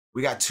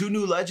We got 2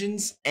 new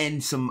legends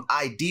and some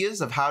ideas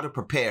of how to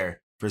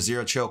prepare for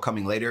Zero Chill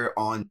coming later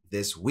on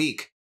this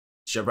week.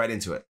 Let's jump right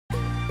into it.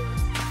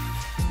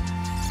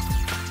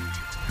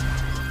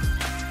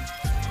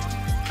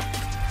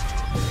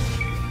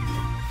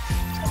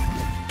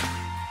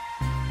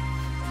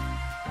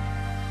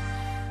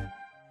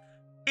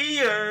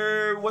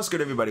 What's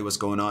good, everybody? What's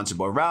going on? It's your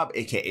boy Rob,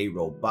 aka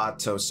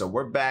Roboto. So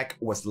we're back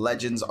with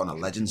Legends on a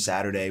Legend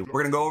Saturday.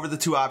 We're gonna go over the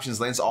 2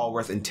 options, Lance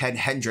Allworth and Ted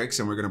Hendricks,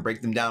 and we're gonna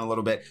break them down a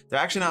little bit. They're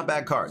actually not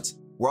bad cards.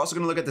 We're also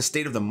gonna look at the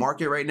state of the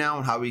market right now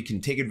and how we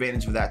can take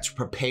advantage of that to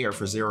prepare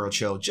for Zero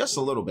Chill just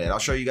a little bit. I'll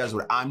show you guys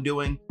what I'm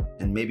doing,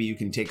 and maybe you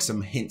can take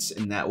some hints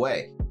in that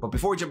way. But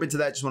before we jump into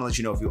that, just want to let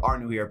you know, if you are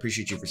new here, I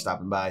appreciate you for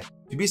stopping by. If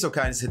you'd be so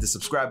kind as to hit the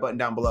subscribe button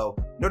down below,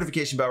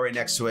 notification bell right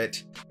next to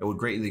it. It would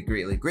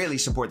greatly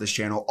support this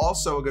channel.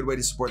 Also, a good way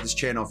to support this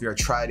channel, if you're a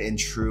tried and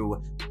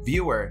true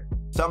viewer,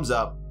 thumbs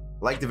up,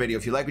 like the video.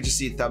 If you like what you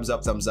see, thumbs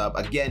up, thumbs up.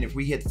 Again, if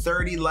we hit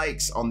 30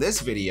 likes on this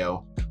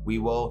video, we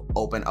will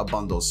open a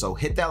bundle. So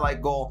hit that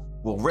like goal.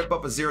 We'll rip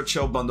up a Zero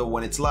Chill bundle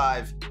when it's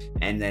live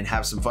and then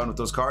have some fun with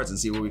those cards and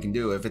see what we can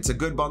do. If it's a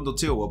good bundle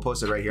too, we'll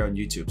post it right here on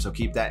YouTube. So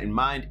keep that in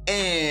mind.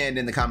 And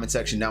in the comment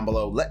section down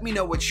below, let me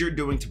know what you're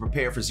doing to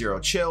prepare for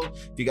Zero Chill.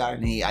 If you got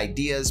any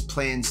ideas,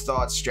 plans,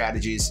 thoughts,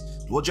 strategies,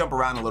 we'll jump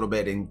around a little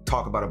bit and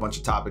talk about a bunch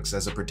of topics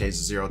as it pertains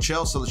to Zero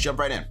Chill. So let's jump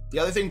right in. The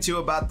other thing too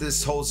about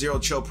this whole Zero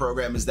Chill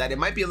program is that it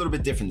might be a little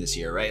bit different this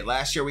year, right?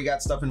 Last year we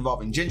got stuff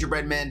involving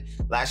gingerbread men.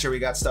 Last year we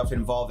got stuff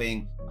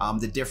involving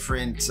the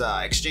different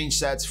exchange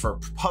sets for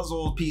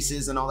puzzle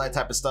pieces and all that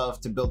type of stuff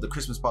to build the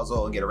Christmas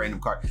puzzle and get a random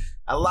card.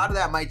 A lot of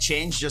that might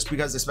change just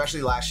because,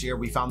 especially last year,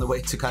 we found a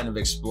way to kind of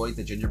exploit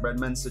the gingerbread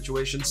men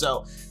situation.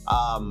 So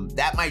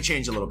that might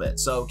change a little bit.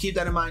 So keep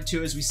that in mind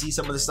too as we see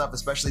some of the stuff,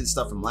 especially the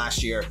stuff from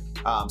last year.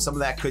 Some of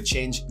that could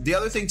change. The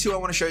other thing too I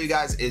want to show you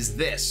guys is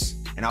this,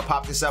 and I'll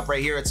pop this up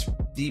right here. It's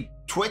the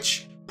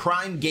Twitch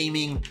Prime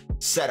Gaming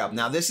setup.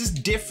 Now this is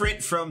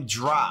different from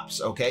drops,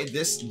 okay?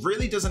 This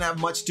really doesn't have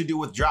much to do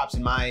with drops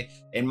in my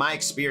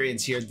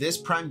experience here. This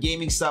Prime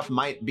Gaming stuff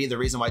might be the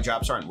reason why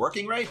drops aren't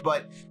working right,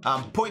 but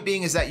point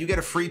being is that you get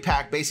a free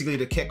pack basically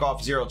to kick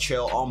off Zero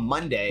Chill on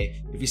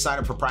Monday if you sign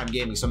up for Prime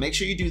Gaming. So make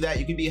sure you do that.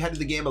 You can be ahead of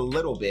the game a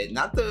little bit.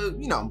 Not the,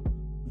 you know,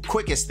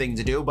 quickest thing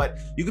to do, but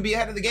you could be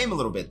ahead of the game a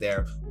little bit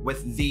there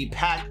with the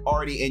pack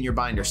already in your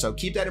binder. So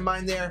keep that in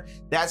mind there.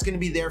 That's going to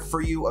be there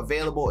for you,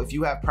 available if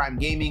you have Prime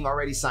Gaming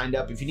already signed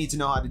up. If you need to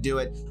know how to do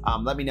it,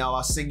 let me know.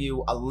 I'll send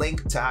you a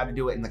link to how to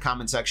do it in the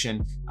comment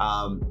section.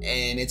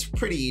 And it's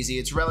pretty easy.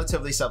 It's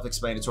relatively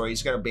self-explanatory. You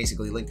just got to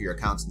basically link your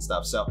accounts and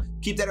stuff. So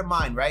keep that in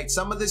mind, right?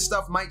 Some of this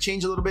stuff might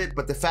change a little bit,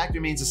 but the fact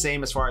remains the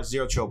same as far as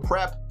Zero Chill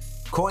prep.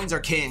 Coins are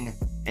king,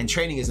 and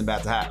training isn't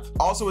bad to have.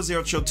 Also with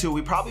Zero Chill 2,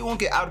 we probably won't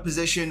get out of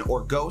position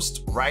or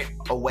ghost right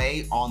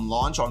away on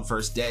launch on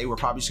first day. We're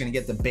probably just gonna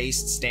get the base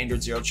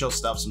standard Zero Chill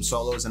stuff, some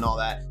solos and all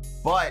that.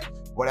 But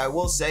what I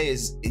will say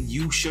is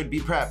you should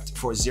be prepped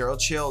for Zero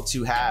Chill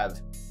to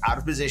have out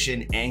of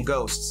position and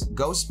ghosts.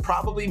 Ghosts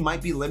probably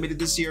might be limited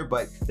this year,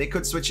 but they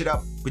could switch it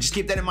up. But just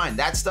keep that in mind.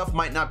 That stuff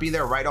might not be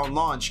there right on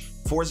launch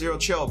for Zero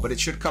Chill, but it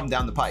should come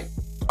down the pipe.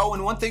 Oh,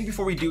 and one thing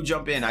before we do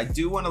jump in, I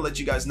do want to let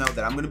you guys know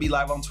that I'm going to be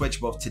live on Twitch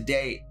both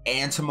today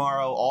and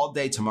tomorrow, all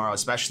day tomorrow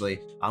especially.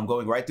 I'm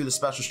going right through the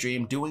special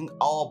stream, doing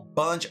a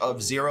bunch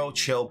of Zero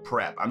Chill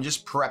prep. I'm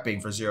just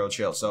prepping for Zero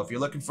Chill. So if you're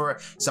looking for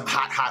some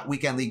hot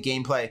Weekend League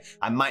gameplay,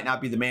 I might not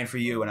be the man for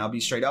you, and I'll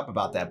be straight up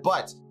about that.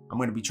 But I'm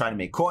going to be trying to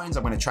make coins.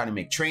 I'm going to try to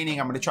make training.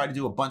 I'm going to try to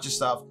do a bunch of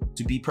stuff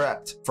to be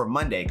prepped for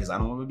Monday because I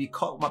don't want to be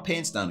caught with my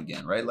pants down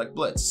again, right? Like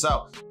Blitz.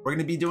 So we're going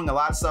to be doing a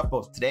lot of stuff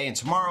both today and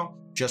tomorrow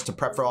just to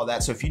prep for all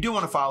that. So if you do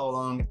want to follow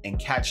along and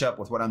catch up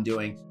with what I'm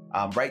doing,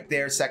 right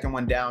there, second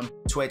one down,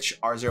 Twitch,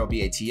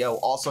 R0BATO.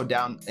 Also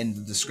down in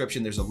the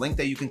description, there's a link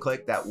that you can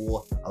click that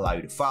will allow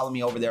you to follow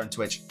me over there on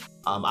Twitch.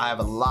 I have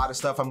a lot of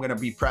stuff I'm going to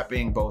be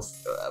prepping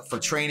both for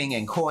training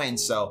and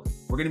coins. So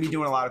we're going to be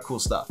doing a lot of cool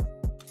stuff.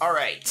 All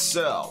right,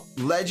 so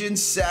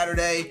Legends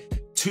Saturday,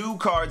 2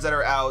 cards that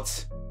are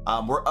out.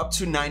 We're up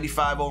to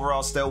 95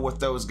 overall still with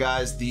those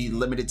guys, the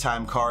limited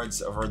time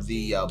cards, or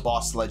the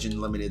Boss Legend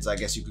Limiteds, I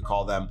guess you could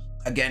call them.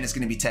 Again, it's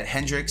going to be Ted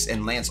Hendricks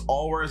and Lance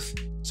Allworth.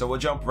 So we'll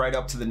jump right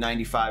up to the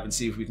 95 and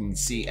see if we can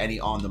see any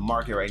on the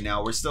market right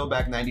now. We're still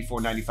back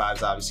 94,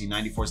 95s, obviously.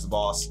 94 is the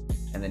Boss,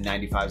 and then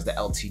 95 is the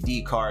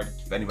LTD card,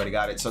 if anybody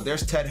got it. So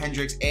there's Ted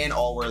Hendricks and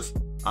Allworth.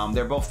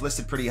 They're both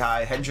listed pretty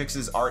high.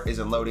 Hendricks' art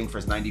isn't loading for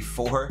his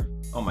 94.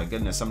 Oh my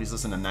goodness, somebody's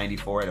listing to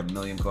 94 at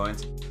 1,000,000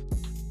 coins.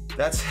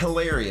 That's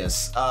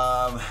hilarious.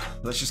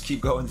 Let's just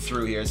keep going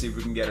through here, see if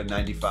we can get a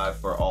 95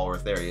 for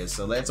Allworth. There he is.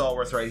 So Lance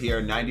Allworth right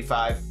here,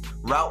 95.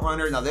 Route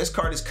Runner. Now this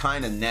card is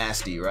kind of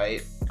nasty,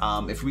 right?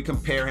 If we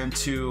compare him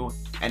to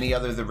any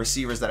other of the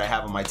receivers that I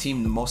have on my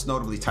team, most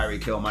notably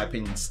Tyreek Hill, in my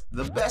opinion, is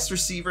the best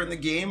receiver in the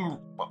game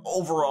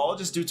overall,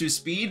 just due to his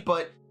speed,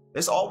 but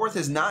this Allworth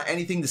is not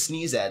anything to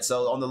sneeze at.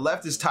 So on the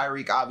left is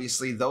Tyreek,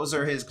 obviously. Those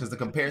are his, because the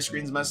compare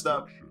screen's messed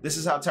up. This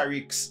is how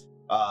Tyreek's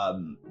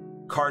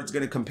card's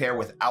going to compare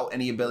without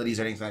any abilities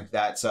or anything like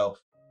that. So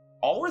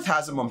Allworth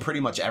has him on pretty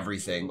much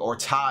everything, or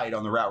tied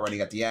on the route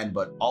running at the end,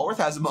 but Allworth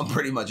has him on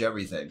pretty much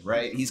everything,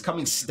 right? He's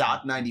coming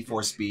stock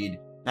 94 speed,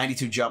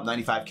 92 jump,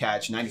 95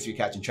 catch, 93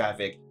 catch in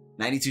traffic,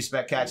 92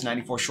 spec catch,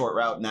 94 short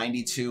route,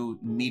 92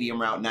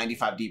 medium route,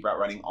 95 deep route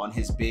running on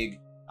his big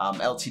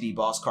LTD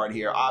boss card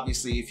here.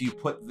 Obviously, if you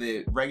put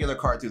the regular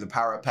card through the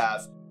power-up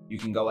path, you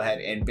can go ahead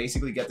and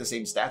basically get the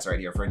same stats right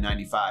here for a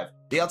 95.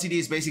 The LTD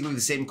is basically the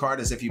same card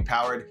as if you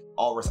powered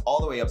Allworth all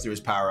the way up through his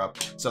power-up.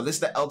 So this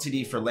is the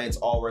LTD for Lance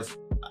Allworth.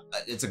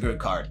 It's a good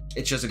card.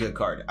 It's just a good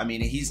card. I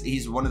mean,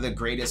 he's one of the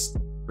greatest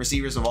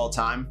receivers of all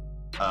time.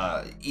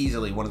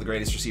 Easily one of the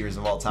greatest receivers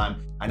of all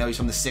time. I know he's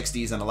from the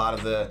 60s, and a lot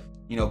of the,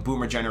 you know,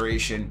 boomer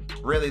generation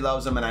really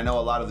loves him, and I know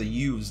a lot of the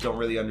youths don't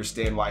really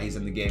understand why he's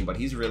in the game, but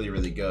he's really,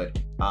 really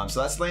good.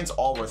 So that's Lance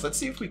Allworth. Let's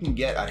see if we can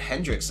get a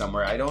Hendricks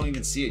somewhere. I don't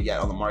even see it yet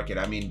on the market.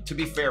 I mean, to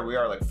be fair, we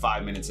are like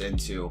 5 minutes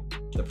into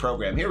the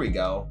program. Here we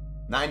go.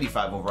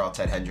 95 overall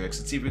Ted Hendricks.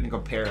 Let's see if we can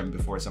compare him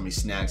before somebody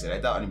snags it. I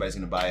doubt anybody's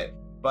gonna buy it.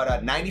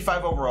 But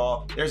 95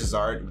 overall, there's his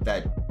art with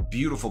that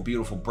beautiful,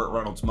 beautiful Burt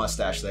Reynolds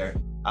mustache there.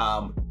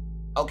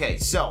 Okay,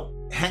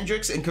 so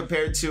Hendricks, and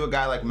compared to a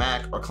guy like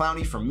Mac or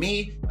Clowney, for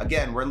me,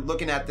 again, we're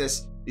looking at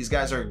this. These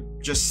guys are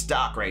just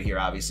stock right here,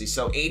 obviously.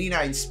 So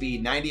 89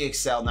 speed, 90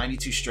 excel,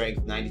 92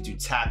 strength, 92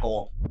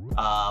 tackle,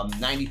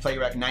 90 play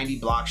rec, 90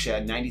 block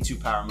shed, 92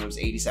 power moves,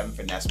 87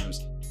 finesse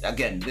moves.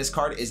 Again, this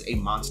card is a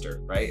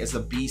monster, right? It's a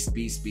beast,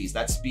 beast, beast.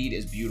 That speed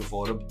is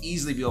beautiful. It'll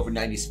easily be over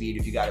 90 speed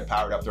if you got it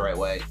powered up the right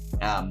way.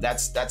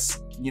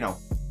 That's you know,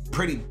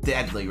 pretty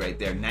deadly right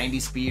there. 90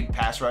 speed,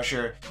 pass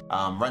rusher,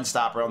 run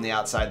stopper on the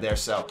outside there.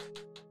 So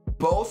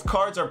both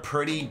cards are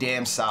pretty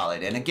damn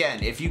solid. And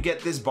again, if you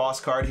get this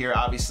boss card here,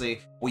 obviously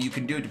what you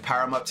can do to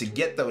power them up to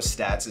get those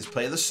stats is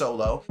play the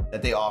solo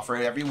that they offer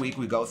every week.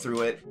 We go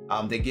through it.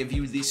 They give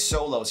you these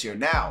solos here.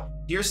 Now,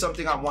 here's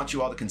something I want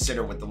you all to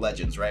consider with the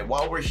Legends, right?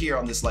 While we're here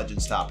on this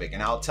Legends topic,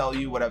 and I'll tell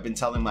you what I've been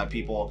telling my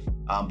people,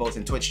 both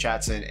in Twitch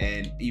chats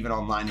and even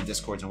online in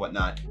Discords and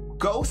whatnot.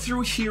 Go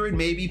through here and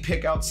maybe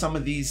pick out some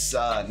of these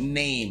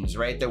names,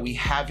 right, that we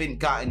haven't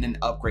gotten an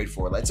upgrade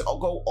for. Let's all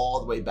go all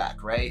the way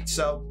back, right?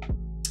 So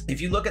if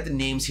you look at the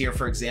names here,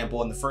 for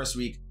example, in the first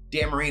week,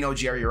 Dan Marino,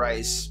 Jerry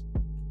Rice,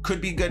 could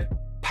be good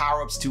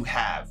power-ups to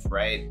have,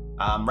 right?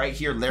 Right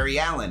here, Larry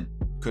Allen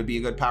could be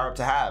a good power-up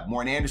to have.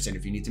 Morton Anderson,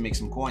 if you need to make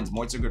some coins,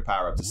 Mort's a good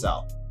power-up to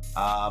sell.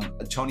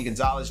 Tony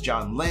Gonzalez,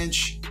 John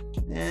Lynch,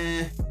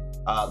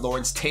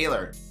 Lawrence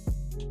Taylor,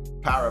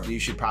 power-up you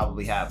should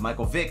probably have.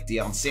 Michael Vick,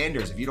 Deion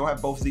Sanders. If you don't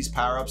have both of these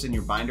power-ups in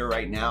your binder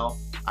right now,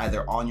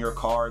 either on your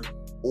card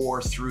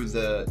or through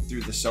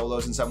the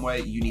solos in some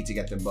way, you need to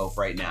get them both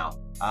right now.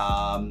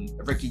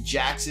 Ricky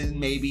Jackson,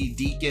 maybe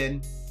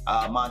Deacon,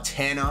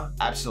 Montana,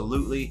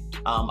 absolutely.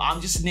 I'm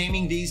just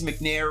naming these,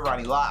 McNair,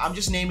 Ronnie Lott. I'm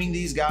just naming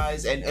these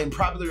guys, and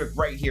probably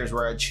right here is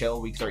where I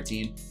chill week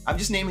 13. I'm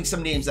just naming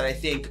some names that I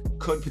think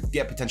could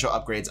get potential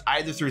upgrades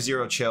either through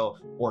Zero Chill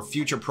or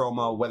future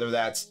promo, whether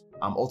that's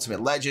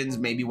Ultimate Legends,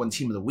 maybe when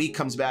Team of the Week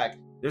comes back.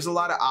 There's a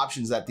lot of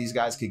options that these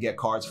guys could get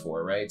cards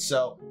for, right?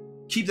 So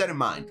keep that in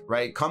mind,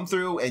 right? Come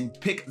through and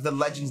pick the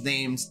Legends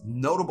names,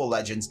 notable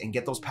Legends, and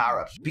get those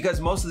power-ups.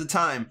 Because most of the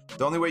time,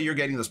 the only way you're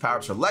getting those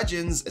power-ups for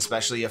Legends,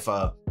 especially if,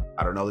 I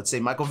don't know, let's say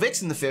Michael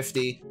Vick's in the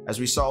 50,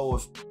 as we saw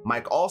with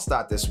Mike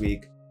Allstott this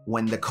week,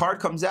 when the card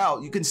comes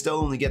out, you can still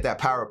only get that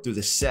power-up through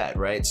the set,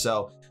 right?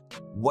 So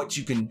what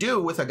you can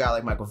do with a guy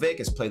like Michael Vick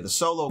is play the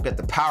solo, get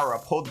the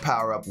power-up, hold the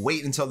power-up,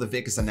 wait until the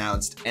Vick is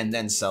announced, and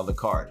then sell the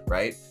card,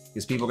 right?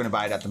 Because people are going to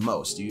buy it at the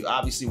most. You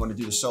obviously want to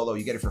do the solo,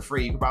 you get it for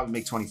free, you can probably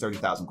make 20,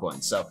 30,000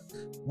 coins. So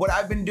what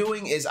I've been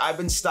doing is I've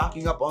been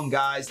stocking up on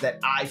guys that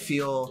I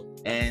feel,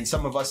 and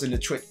some of us in the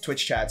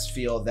Twitch chats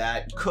feel,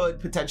 that could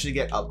potentially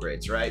get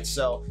upgrades, right?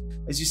 So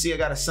as you see, I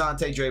got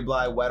Asante, Dre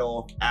Bly,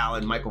 Weddle,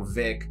 Allen, Michael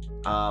Vick.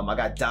 I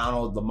got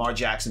Donald, Lamar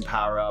Jackson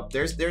power up.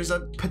 There's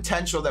a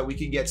potential that we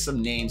could get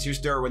some names. Here's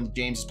Derwin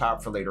James' power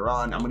up for later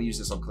on. I'm going to use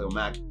this on Cleo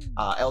Mac.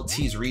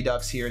 LT's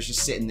Redux here is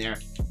just sitting there.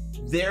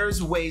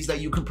 There's ways that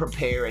you can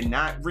prepare and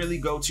not really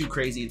go too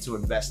crazy into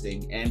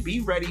investing and be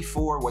ready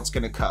for what's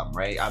going to come,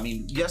 right? I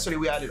mean, yesterday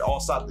we added all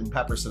salt and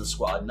peppers to the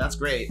squad, and that's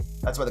great.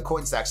 That's why the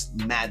coin stack's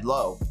mad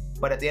low.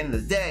 But at the end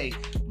of the day,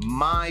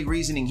 my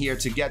reasoning here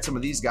to get some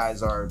of these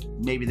guys are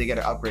maybe they get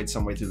an upgrade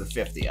somewhere through the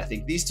 50. I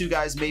think these two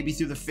guys maybe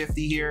through the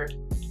 50 here,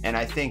 and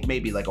I think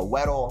maybe like a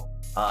Weddle,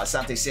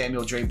 Asante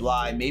Samuel, Dre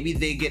Bly, maybe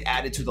they get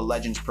added to the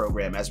Legends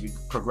program as we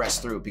progress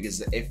through,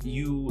 because if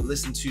you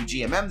listen to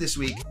GMM this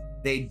week,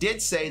 they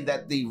did say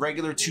that the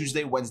regular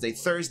Tuesday, Wednesday,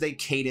 Thursday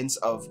cadence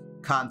of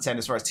content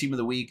as far as Team of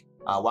the Week,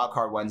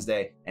 Wildcard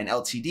Wednesday, and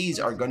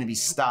LTDs are going to be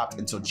stopped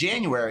until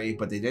January,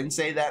 but they didn't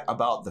say that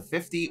about the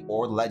 50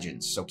 or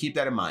Legends. So keep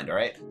that in mind, all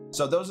right?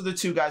 So those are the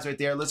two guys right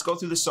there. Let's go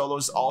through the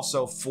solos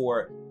also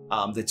for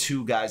the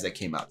two guys that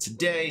came out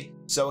today.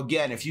 So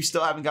again, if you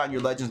still haven't gotten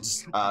your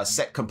Legends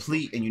set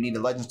complete and you need a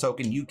Legends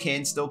token, you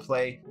can still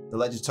play the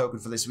Legends token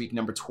for this week,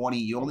 number 20.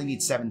 You only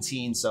need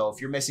 17. So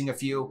if you're missing a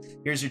few,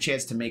 here's your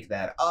chance to make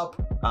that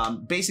up.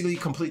 Basically,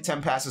 complete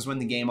 10 passes, win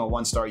the game on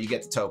 1 star, you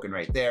get the token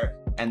right there.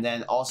 And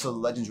then also the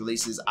Legends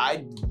releases.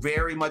 I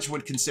very much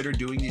would consider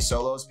doing these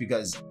solos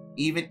because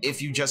even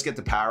if you just get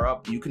the power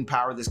up, you can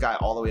power this guy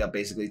all the way up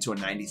basically to a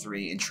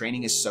 93, and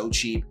training is so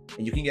cheap,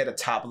 and you can get a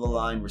top of the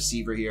line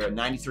receiver here, a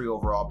 93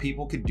 overall.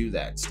 People could do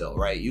that still,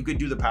 right? You could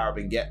do the power up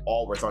and get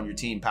Allworth on your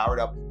team powered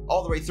up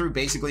all the way through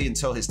basically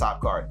until his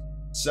top card.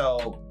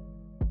 So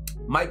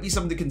might be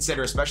something to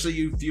consider, especially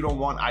if you don't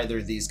want either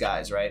of these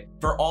guys, right?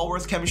 For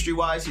Allworth chemistry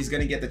wise, he's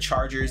going to get the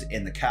Chargers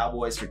and the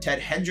Cowboys. For Ted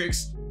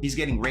Hendricks, he's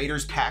getting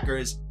Raiders,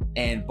 Packers,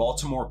 and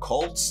Baltimore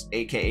Colts,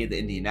 aka the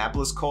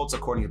Indianapolis Colts,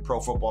 according to Pro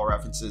Football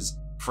References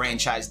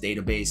franchise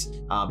database.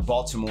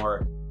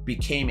 Baltimore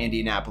became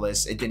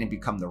Indianapolis. It didn't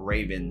become the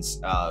Ravens.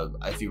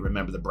 If you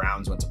remember, the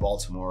Browns went to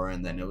Baltimore,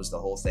 and then it was the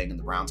whole thing, and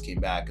the Browns came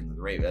back, and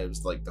the Ravens, it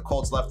was like the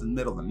Colts left in the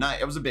middle of the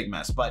night. It was a big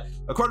mess. But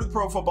according to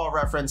Pro Football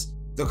Reference,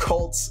 the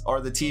Colts are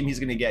the team he's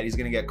going to get. He's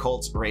going to get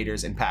Colts,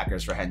 Raiders, and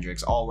Packers for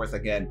Hendricks. Allworth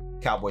again,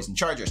 Cowboys and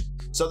Chargers.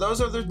 So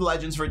those are the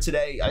legends for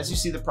today. As you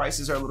see, the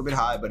prices are a little bit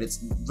high, but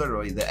it's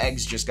literally the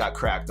eggs just got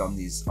cracked on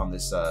this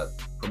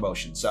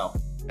promotion. So,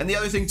 and the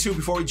other thing too,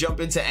 before we jump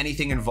into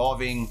anything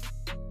involving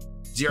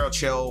Zero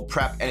Chill,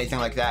 prep, anything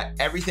like that,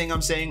 everything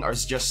I'm saying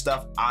is just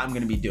stuff I'm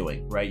going to be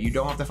doing, right? You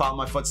don't have to follow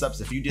my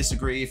footsteps. If you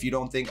disagree, if you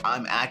don't think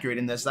I'm accurate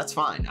in this, that's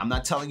fine. I'm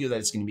not telling you that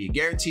it's going to be a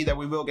guarantee that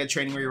we will get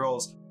training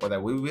rerolls or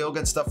that we will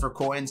get stuff for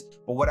coins.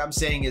 But what I'm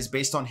saying is,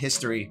 based on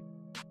history,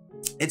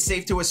 it's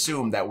safe to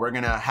assume that we're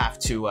going to have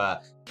to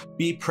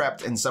be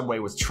prepped in some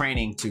way with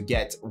training to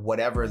get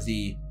whatever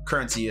the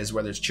currency is,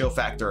 whether it's chill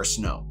factor or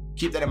snow.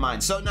 Keep that in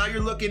mind. So now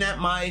you're looking at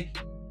my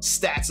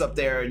stats up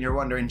there and you're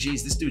wondering,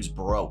 geez, this dude's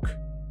broke.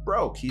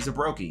 He's a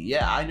brokey.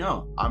 Yeah, I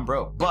know I'm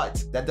broke,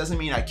 but that doesn't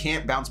mean I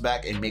can't bounce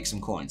back and make some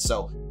coins.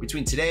 So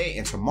between today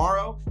and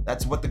tomorrow,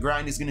 that's what the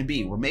grind is going to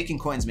be. We're making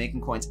coins,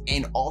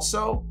 and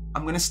also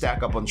I'm going to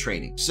stack up on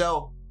training.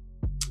 So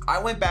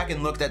I went back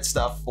and looked at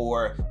stuff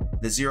for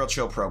the Zero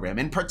Chill program,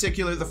 in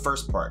particular the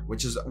first part,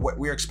 which is what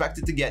we're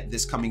expected to get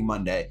this coming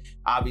Monday.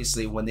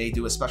 Obviously, when they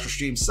do a special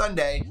stream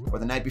Sunday or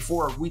the night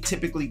before, we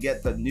typically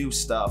get the new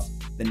stuff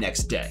the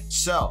next day.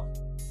 So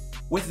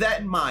with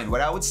that in mind, what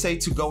I would say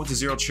to go into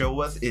Zero Chill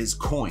with is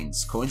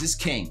coins. Coins is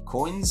king.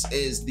 Coins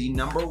is the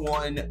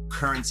 #1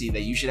 currency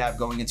that you should have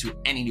going into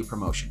any new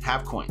promotion.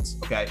 Have coins,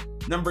 okay?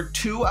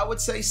 #2, I would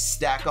say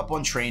stack up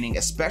on training,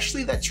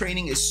 especially that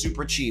training is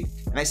super cheap.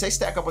 And I say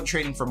stack up on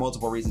training for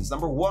multiple reasons.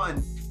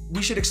 #1,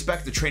 we should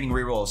expect a training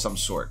reroll of some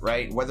sort,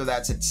 right? Whether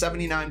that's at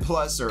 79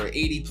 plus or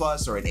 80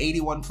 plus or an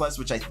 81 plus,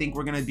 which I think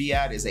we're gonna be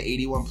at, is an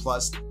 81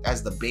 plus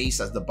as the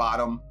base, as the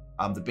bottom,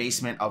 the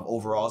basement of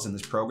overalls in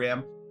this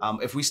program.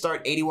 If we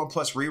start 81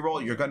 plus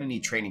reroll, you're gonna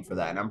need training for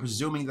that. And I'm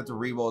presuming that the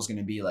reroll is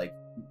gonna be like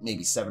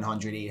maybe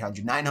 700,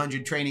 800,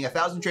 900 training,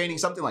 1,000 training,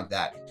 something like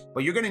that.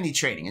 But you're gonna need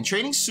training, and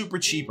training's super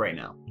cheap right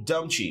now.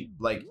 Dumb cheap,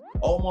 like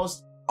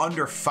almost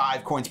under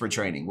 5 coins per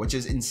training, which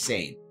is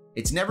insane.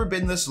 It's never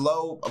been this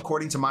low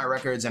according to my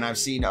records, and I've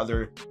seen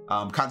other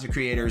content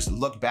creators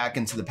look back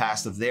into the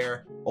past of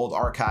their old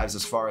archives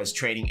as far as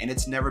training, and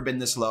it's never been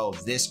this low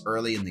this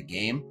early in the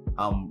game.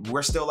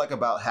 We're still like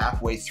about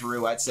halfway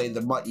through, I'd say,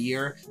 the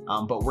year,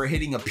 but we're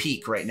hitting a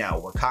peak right now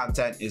where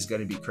content is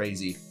going to be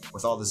crazy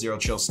with all the Zero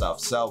Chill stuff.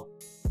 So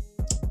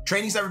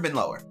training's never been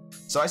lower.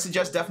 So I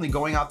suggest definitely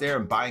going out there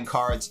and buying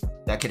cards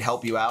that could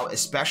help you out,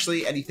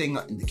 especially anything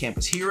in the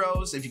Campus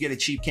Heroes. If you get a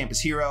cheap Campus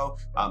Hero,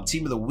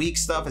 Team of the Week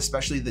stuff,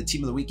 especially the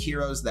Team of the Week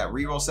Heroes, that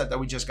reroll set that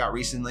we just got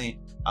recently.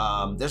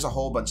 There's a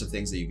whole bunch of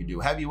things that you can do.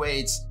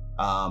 Heavyweights,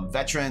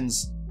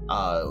 veterans,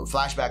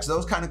 flashbacks,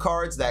 those kind of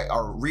cards that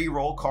are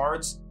reroll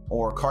cards,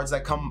 or cards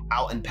that come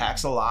out in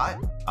packs a lot.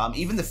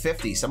 Even the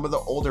 50, some of the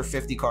older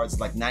 50 cards,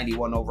 like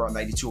 91 overall,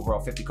 92 overall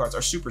 50 cards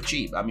are super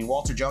cheap. I mean,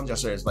 Walter Jones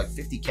yesterday is like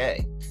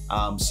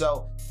 50K.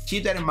 So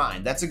keep that in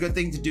mind. That's a good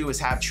thing to do, is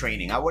have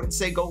training. I wouldn't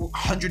say go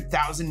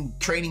 100,000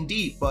 training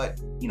deep, but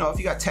you know, if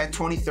you got 10,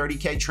 20,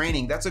 30K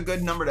training, that's a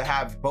good number to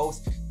have,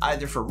 both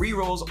either for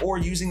rerolls or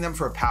using them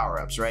for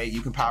power-ups, right? You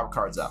can power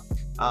cards up.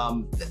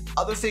 The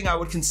other thing I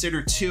would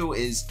consider too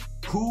is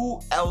who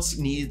else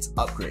needs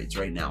upgrades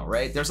right now,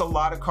 right? There's a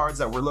lot of cards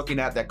that we're looking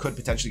at that could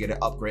potentially get an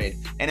upgrade.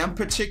 And in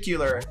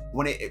particular,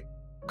 when it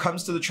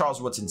comes to the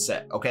Charles Woodson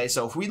set, okay?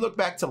 So if we look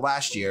back to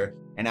last year,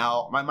 and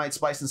I might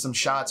splice in some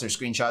shots or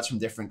screenshots from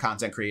different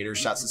content creators,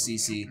 shots to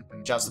CC,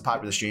 shots to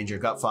Popular Stranger,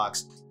 Gut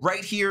Fox.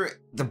 Right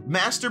here, the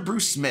Master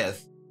Bruce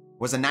Smith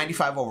was a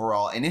 95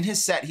 overall, and in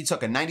his set, he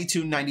took a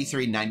 92,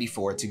 93,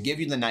 94 to give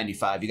you the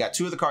 95. You got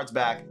 2 of the cards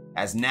back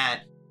as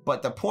Nat.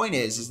 But the point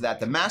is that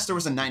the Master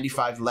was a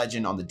 95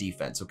 legend on the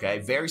defense, okay?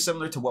 Very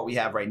similar to what we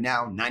have right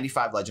now,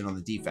 95 legend on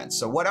the defense.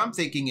 So what I'm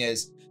thinking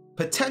is,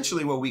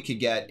 potentially what we could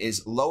get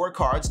is lower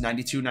cards,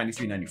 92,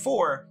 93,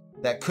 94,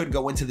 that could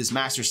go into this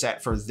Master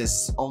set for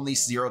this only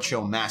Zero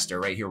Chill Master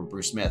right here with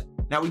Bruce Smith.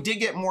 Now, we did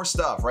get more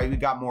stuff, right? We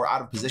got more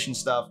out of position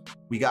stuff.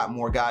 We got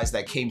more guys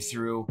that came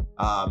through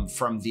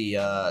from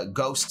the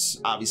Ghosts,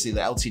 obviously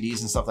the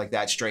LTDs and stuff like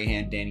that,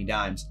 Strahan, Danny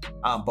Dimes.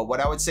 But what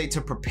I would say to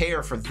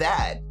prepare for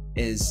that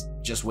is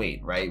just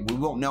wait, right? We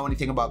won't know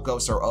anything about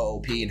Ghosts or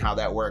OOP and how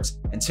that works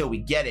until we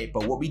get it.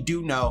 But what we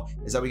do know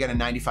is that we got a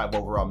 95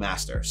 overall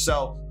Master.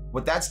 So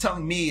what that's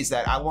telling me is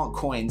that I want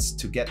coins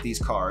to get these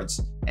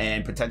cards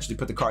and potentially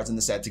put the cards in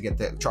the set to get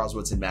the Charles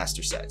Woodson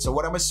Master set. So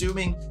what I'm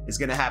assuming is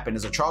going to happen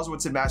is a Charles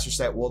Woodson Master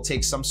set will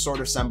take some sort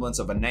of semblance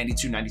of a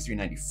 92, 93,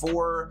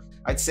 94.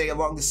 I'd say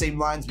along the same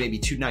lines, maybe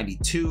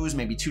 292s,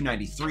 maybe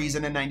 293s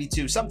and a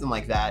 92, something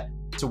like that,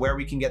 to where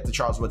we can get the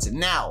Charles Woodson.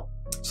 Now,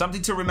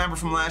 something to remember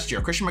from last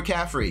year, Christian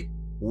McCaffrey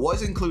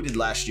was included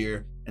last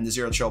year in the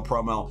Zero Chill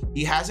promo.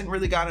 He hasn't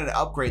really gotten an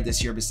upgrade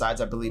this year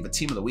besides, I believe, a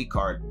Team of the Week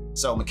card.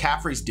 So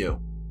McCaffrey's due.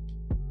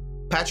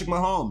 Patrick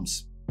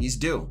Mahomes, he's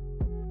due.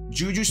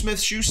 Juju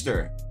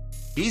Smith-Schuster,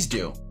 he's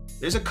due.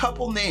 There's a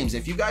couple names.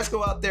 If you guys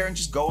go out there and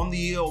just go on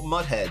the old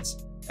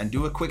Mudheads and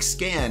do a quick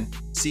scan,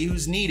 see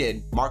who's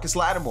needed. Marcus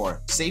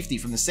Lattimore, safety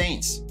from the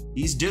Saints,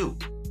 he's due.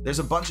 There's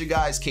a bunch of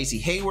guys, Casey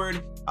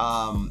Hayward,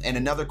 and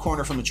another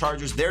corner from the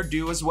Chargers, they're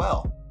due as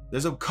well.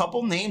 There's a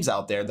couple names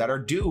out there that are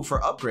due for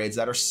upgrades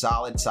that are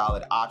solid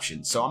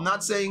options. So I'm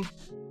not saying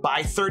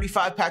buy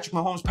 35 Patrick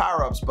Mahomes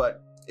power-ups,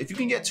 but if you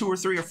can get 2 or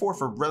 3 or 4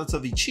 for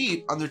relatively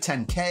cheap, under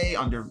 10K,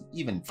 under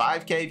even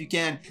 5K if you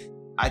can,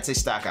 I'd say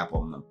stack up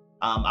on them.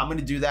 I'm going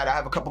to do that. I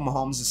have a couple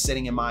Mahomes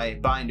sitting in my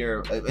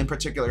binder, in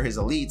particular his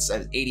elites,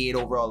 88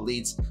 overall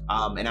elites,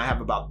 and I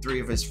have about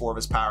 4 of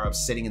his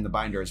power-ups sitting in the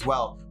binder as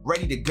well,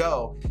 ready to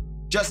go,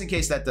 just in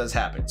case that does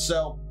happen.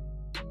 So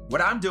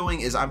what I'm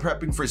doing is I'm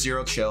prepping for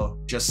Zero Chill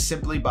just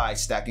simply by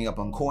stacking up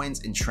on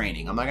coins and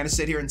training. I'm not going to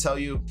sit here and tell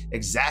you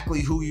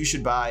exactly who you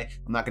should buy.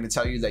 I'm not going to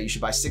tell you that you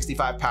should buy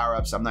 65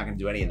 power-ups. I'm not going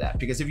to do any of that,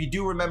 because if you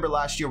do remember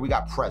last year, we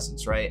got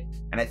presents, right?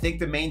 And I think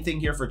the main thing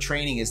here for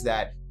training is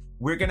that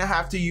we're going to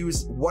have to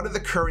use one of the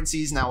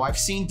currencies. Now, I've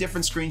seen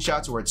different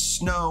screenshots where it's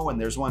snow and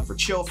there's one for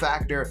chill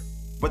factor.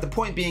 But the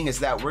point being is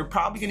that we're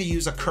probably going to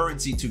use a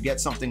currency to get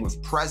something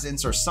with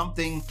presents or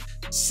something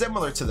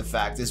similar to the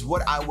fact is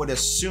what I would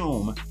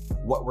assume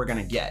what we're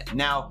going to get.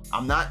 Now,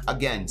 I'm not,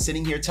 again,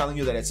 sitting here telling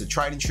you that it's a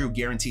tried and true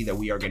guarantee that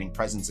we are getting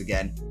presents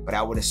again, but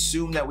I would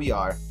assume that we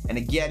are. And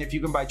again, if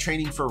you can buy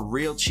training for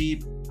real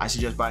cheap, I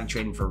suggest buying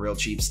training for real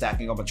cheap.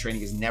 Stacking up on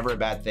training is never a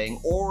bad thing,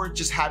 or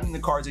just having the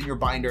cards in your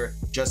binder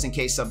just in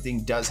case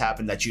something does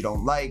happen that you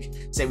don't like.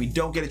 Say we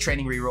don't get a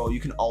training reroll, you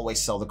can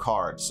always sell the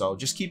card. So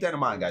just keep that in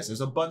mind, guys.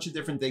 There's a bunch of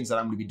different things that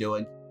I'm going to be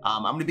doing.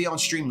 I'm going to be on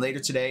stream later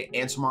today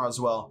and tomorrow as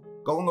well,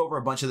 going over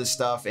a bunch of this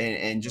stuff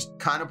and just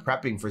kind of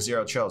prepping for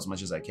Zero Chill as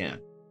much as I can.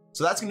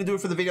 So that's going to do it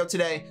for the video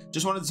today.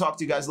 Just wanted to talk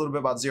to you guys a little bit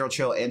about Zero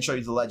Chill and show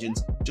you the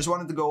legends. Just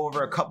wanted to go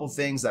over a couple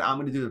things that I'm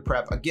going to do to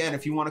prep. Again,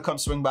 if you want to come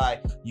swing by,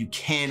 you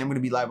can. I'm going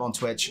to be live on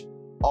Twitch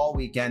all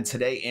weekend,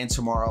 today and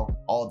tomorrow,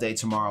 all day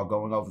tomorrow,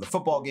 going over the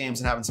football games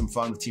and having some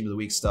fun with Team of the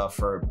Week stuff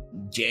for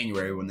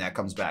January when that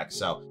comes back.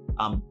 So,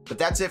 but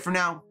that's it for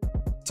now.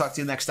 Talk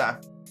to you next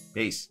time.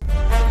 Peace.